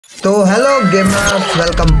तो hello gamers,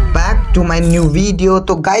 welcome back to my new video.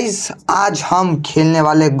 तो guys आज हम खेलने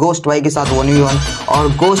वाले गोस्ट भाई के साथ 1v1 और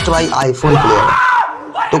गोस्ट भाई आईफोन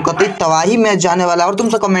प्लेयर। तो कतई तबाही मैच जाने वाला है और तुम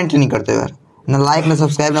सब कमेंट नहीं करते यार, ना लाइक ना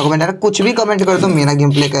सब्सक्राइब ना कमेंट। यार कुछ भी कमेंट करो, तो मेरा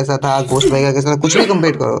गेम प्ले कैसा था, गोस्ट भाई का कैसा था, कुछ भी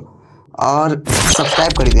कमेंट करो और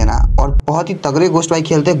सब्सक्राइब कर ही देना। और बहुत ही तगड़े गोस्ट भाई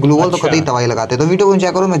खेलते हैं, ग्लूवल तो कतई तबाही लगाते हैं। तो वीडियो को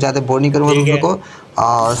एंजॉय करो, मैं ज़्यादा बोर नहीं करूँगा तुम सबको,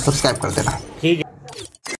 और सब्सक्राइब कर देना।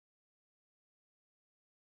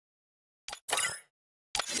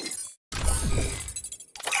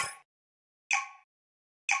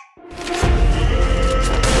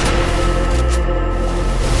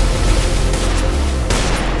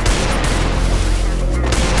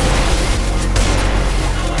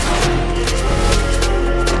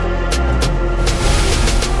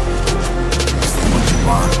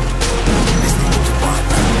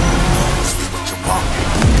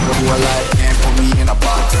 Can't put me in a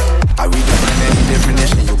box. I read the any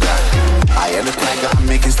definition you got. I am the tiger, I'm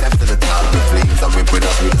making steps to the top. The flames, I rip it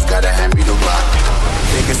up, you just gotta hand me the rock.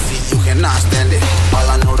 Take a seat, you cannot stand it. All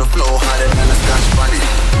I know, the flow harder than a Scotch bunny.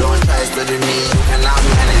 Don't try studying me, you cannot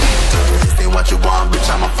manage. This ain't what you want, bitch,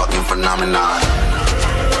 I'm a fucking phenomenon.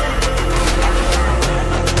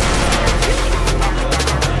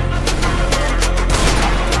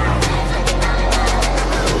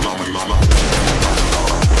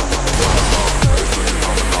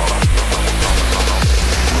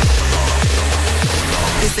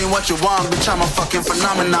 This ain't what you want, bitch, I'm a fucking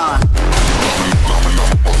phenomenon.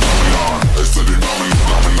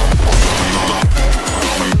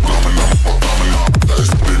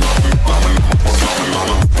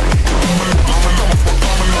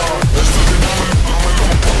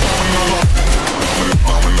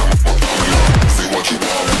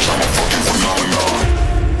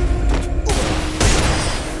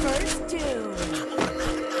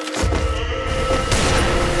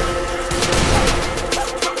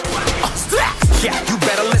 Yeah, you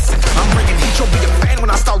better listen. I'm bringing heat, you'll be a fan when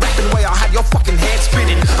I start rapping. Way I'll have your fucking head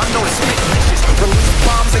spinning. I'm known as spit vicious. Release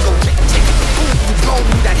bombs and go take it. Ooh, you blow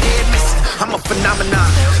me that head missing. I'm a phenomenon.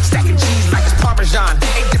 Stacking cheese like it's Parmesan.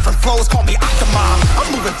 8 different flows, call me Octomom. I'm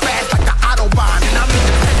moving fast like the Autobahn. And I'm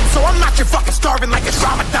independent, so I'm not your fucking starving like it's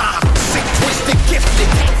Ramadan. Sick, twisted, gifted.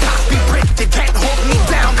 Can't copy, printed. Can't hold me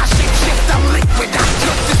down. I shape shift, I'm liquid. I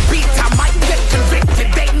took this beat, I might get convicted.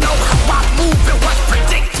 They know how I move and what's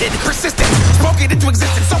predicted. Persistent. Spoke it into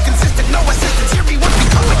existence, so consistent, no assistance. Hear me once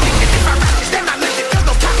become addicted. If I rap it, then I live it. There's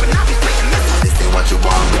no capping, I'll be freaking listen. This ain't what you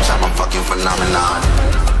want, bitch, I'm a fucking phenomenon.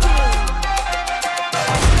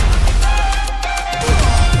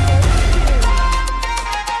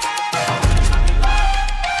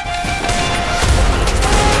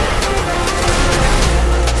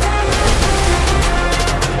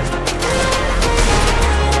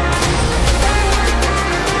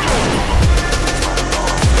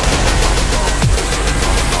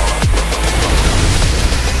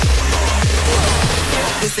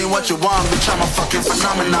 This ain't what you want, bitch, I'm a fucking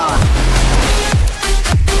phenomenon.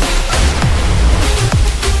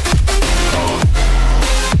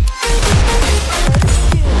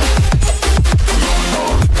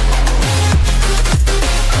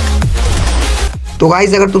 तो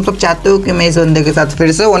guys अगर तुम सब चाहते हो कि मैं इस बंदे के साथ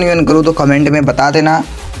फिर से 1v1 करूँ तो कमेंट में बता देना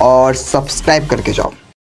और सब्सक्राइब करके जाओ।